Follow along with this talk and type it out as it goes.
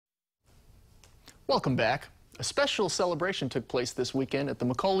Welcome back. A special celebration took place this weekend at the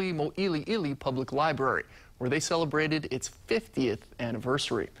McCully-Moiliili Public Library, where they celebrated its 50th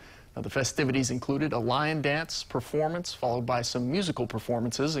anniversary. Now, the festivities included a lion dance performance, followed by some musical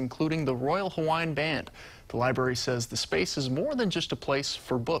performances, including the Royal Hawaiian Band. The library says the space is more than just a place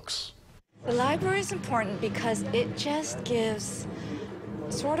for books. The library is important because it just gives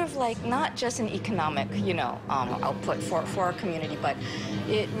sort of like not just an economic, output for our community, but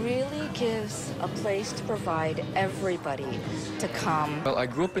it really gives a place to provide everybody to come. Well, I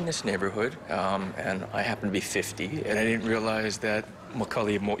grew up in this neighborhood, and I happen to be 50, and I didn't realize that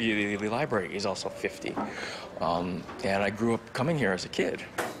McCully-Moiliili Library is also 50. And I grew up coming here as a kid.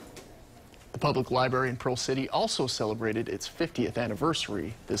 The public library in Pearl City also celebrated its 50th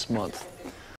anniversary this month.